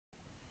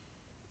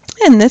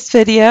In this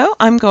video,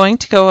 I'm going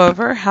to go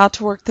over how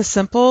to work the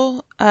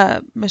simple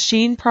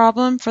machine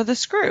problem for the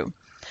screw.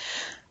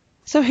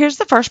 So here's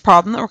the first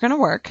problem that we're going to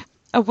work.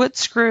 A wood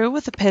screw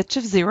with a pitch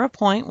of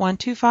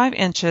 0.125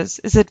 inches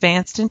is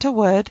advanced into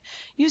wood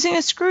using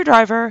a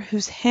screwdriver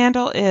whose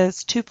handle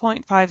is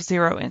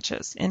 2.50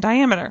 inches in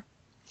diameter.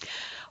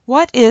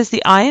 What is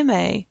the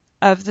IMA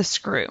of the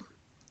screw?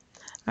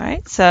 All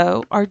right,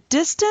 so our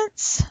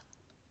distance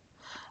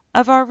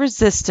of our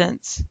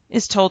resistance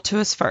is told to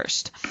us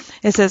first.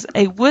 It says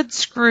a wood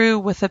screw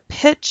with a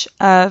pitch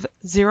of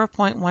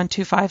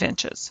 0.125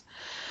 inches.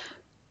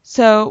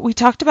 So we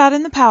talked about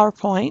in the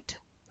PowerPoint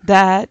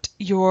that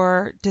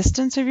your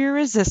distance of your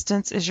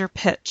resistance is your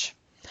pitch.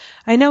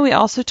 I know we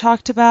also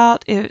talked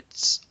about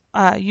it's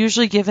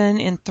usually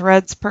given in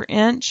threads per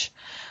inch,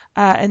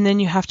 and then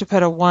you have to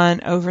put a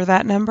 1 over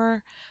that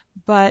number.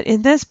 But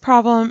in this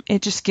problem,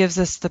 it just gives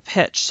us the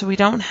pitch, so we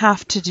don't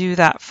have to do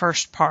that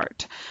first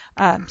part.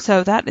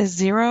 So that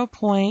is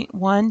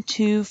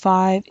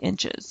 0.125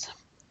 inches.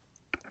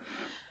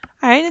 All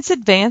right, it's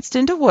advanced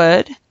into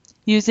wood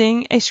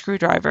using a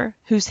screwdriver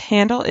whose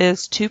handle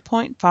is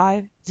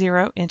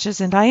 2.50 inches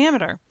in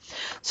diameter.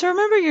 So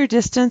remember, your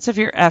distance of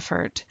your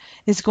effort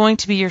is going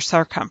to be your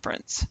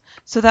circumference.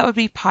 So that would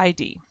be pi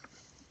d.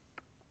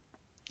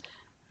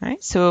 All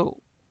right,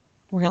 so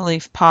we're going to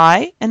leave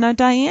pi, and the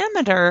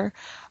diameter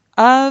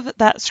of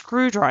that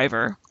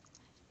screwdriver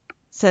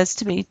says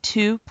to be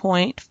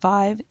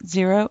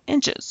 2.50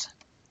 inches.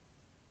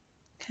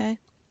 Okay.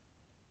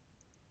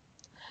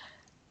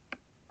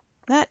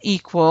 That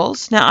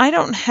equals, now I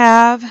don't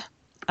have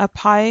a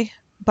pi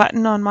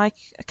button on my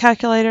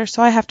calculator,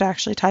 so I have to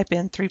actually type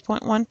in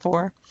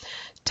 3.14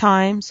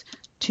 times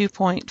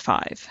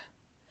 2.5.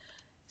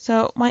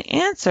 So my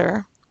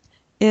answer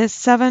is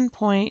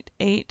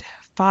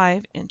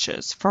 7.85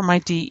 inches for my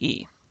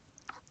DE.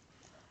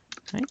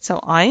 Right, so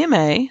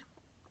IMA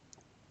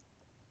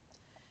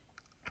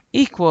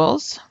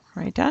equals,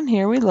 right down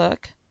here we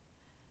look,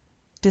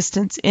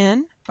 distance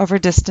in over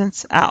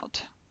distance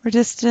out, where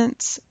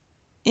distance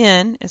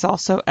in is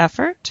also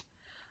effort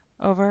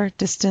over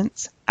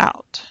distance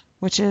out,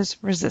 which is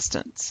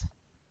resistance.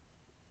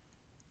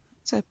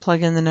 So I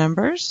plug in the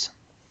numbers.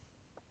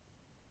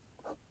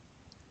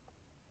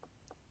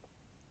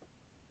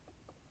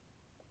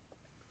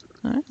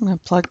 All right, I'm going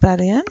to plug that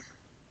in.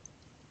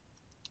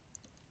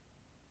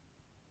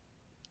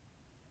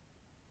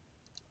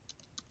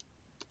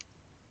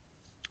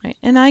 Right,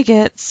 and I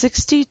get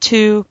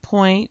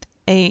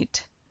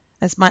 62.8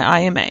 as my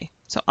IMA.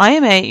 So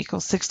IMA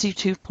equals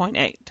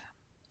 62.8.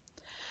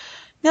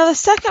 Now the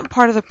second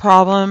part of the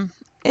problem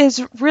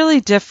is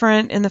really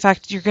different in the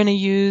fact that you're going to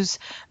use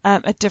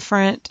a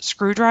different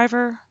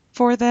screwdriver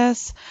for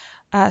this.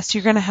 So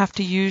you're going to have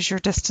to use your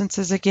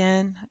distances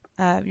again.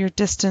 Your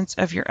distance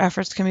of your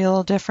efforts can be a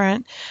little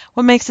different.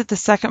 What makes it the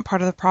second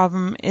part of the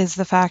problem is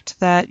the fact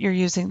that you're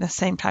using the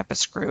same type of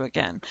screw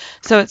again.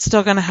 So it's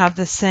still going to have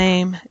the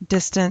same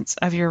distance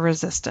of your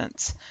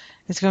resistance.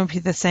 It's going to be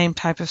the same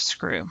type of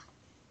screw.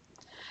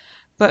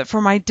 But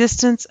for my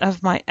distance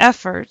of my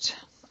effort,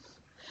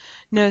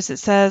 notice it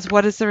says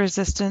what is the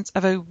resistance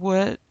of the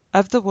wood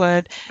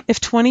if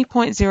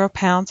 20.0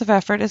 pounds of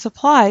effort is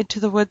applied to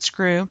the wood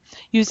screw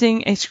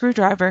using a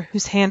screwdriver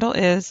whose handle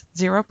is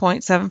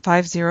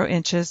 0.750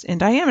 inches in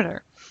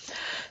diameter.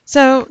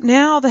 So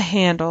now the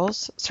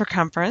handle's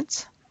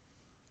circumference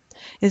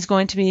is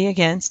going to be,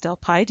 again, still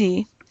pi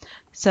d.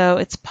 So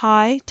it's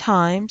pi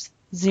times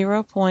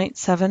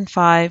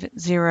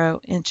 0.750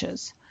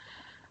 inches,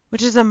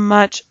 which is a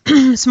much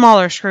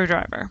smaller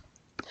screwdriver.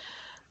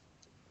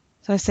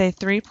 So I say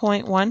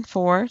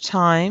 3.14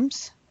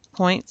 times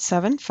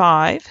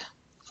 0.75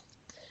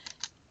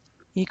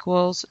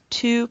 equals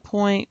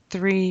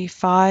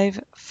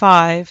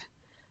 2.355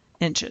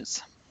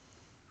 inches.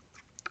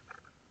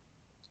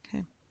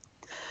 Okay.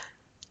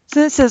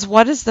 So it says,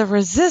 what is the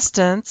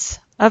resistance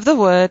of the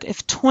wood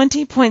if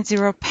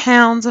 20.0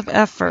 pounds of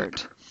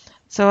effort?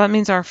 So that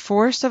means our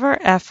force of our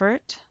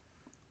effort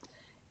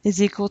is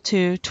equal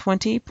to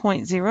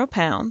 20.0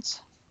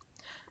 pounds.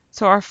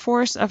 So our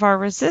force of our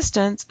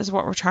resistance is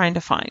what we're trying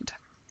to find.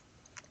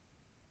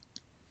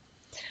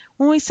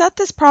 When we set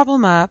this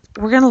problem up,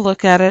 we're going to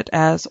look at it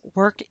as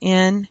work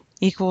in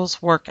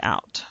equals work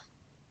out.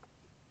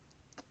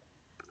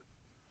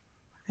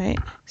 Right?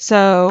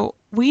 So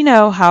we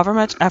know however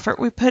much effort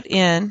we put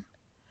in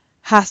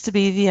has to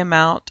be the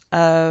amount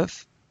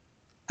of,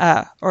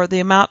 or the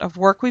amount of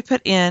work we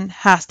put in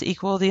has to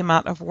equal the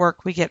amount of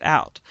work we get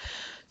out.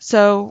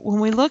 So when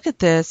we look at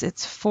this,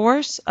 it's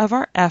force of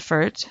our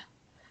effort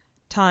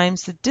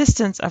times the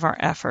distance of our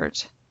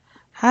effort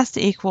has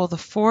to equal the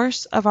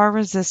force of our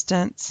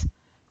resistance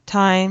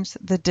times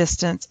the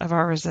distance of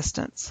our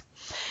resistance.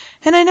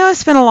 And I know I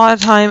spent a lot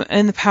of time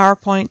in the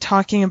PowerPoint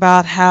talking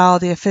about how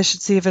the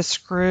efficiency of a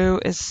screw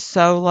is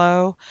so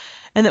low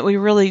and that we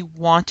really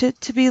want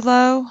it to be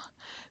low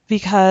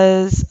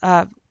because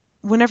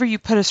whenever you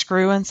put a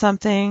screw in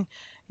something,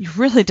 you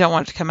really don't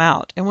want it to come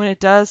out. And when it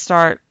does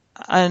start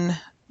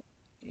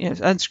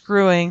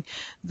unscrewing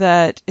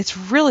that it's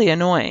really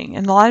annoying.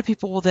 And a lot of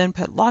people will then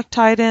put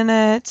Loctite in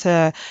it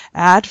to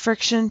add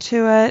friction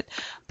to it.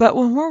 But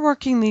when we're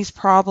working these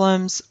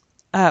problems,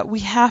 we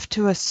have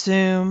to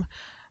assume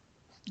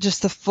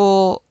just the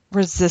full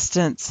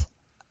resistance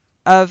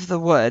of the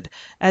wood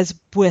as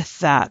with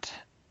that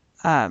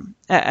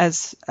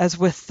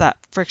with that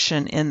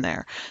friction in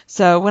there.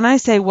 So when I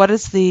say what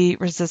is the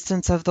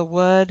resistance of the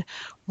wood,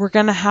 we're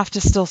going to have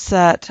to still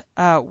set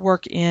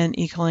work in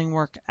equaling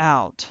work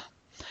out.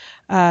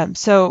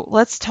 So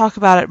let's talk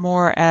about it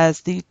more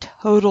as the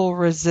total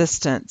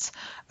resistance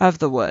of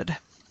the wood.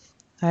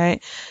 All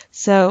right.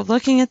 So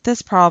looking at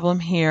this problem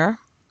here,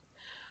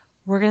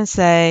 we're going to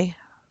say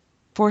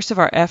force of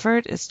our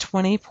effort is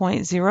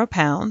 20.0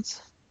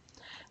 pounds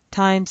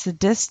times the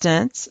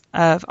distance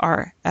of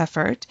our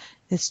effort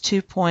is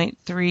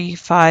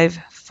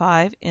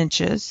 2.355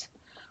 inches,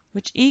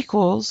 which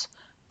equals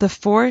the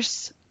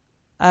force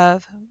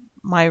of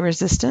my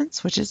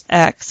resistance, which is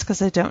X,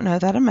 because I don't know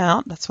that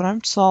amount. That's what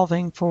I'm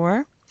solving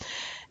for.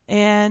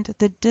 And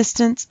the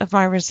distance of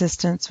my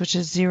resistance, which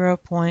is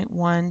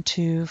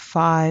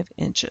 0.125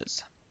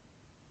 inches.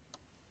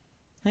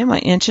 Okay, my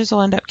inches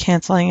will end up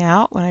canceling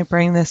out when I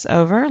bring this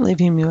over,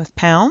 leaving me with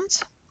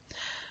pounds.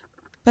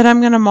 But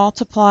I'm going to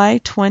multiply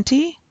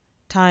 20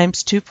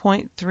 times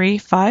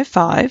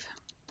 2.355,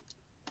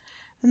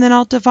 and then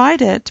I'll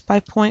divide it by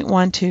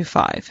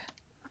 0.125.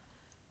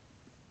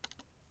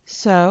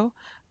 So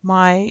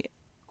my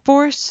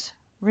force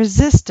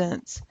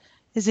resistance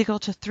is equal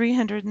to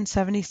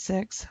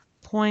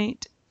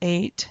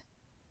 376.8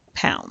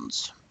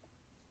 pounds.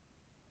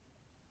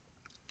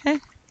 Okay.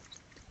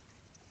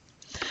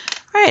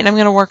 All right, I'm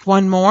going to work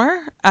one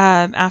more.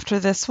 After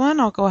this one,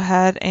 I'll go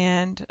ahead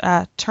and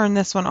turn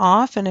this one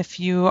off, and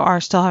if you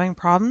are still having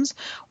problems,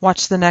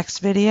 watch the next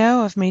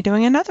video of me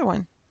doing another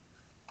one.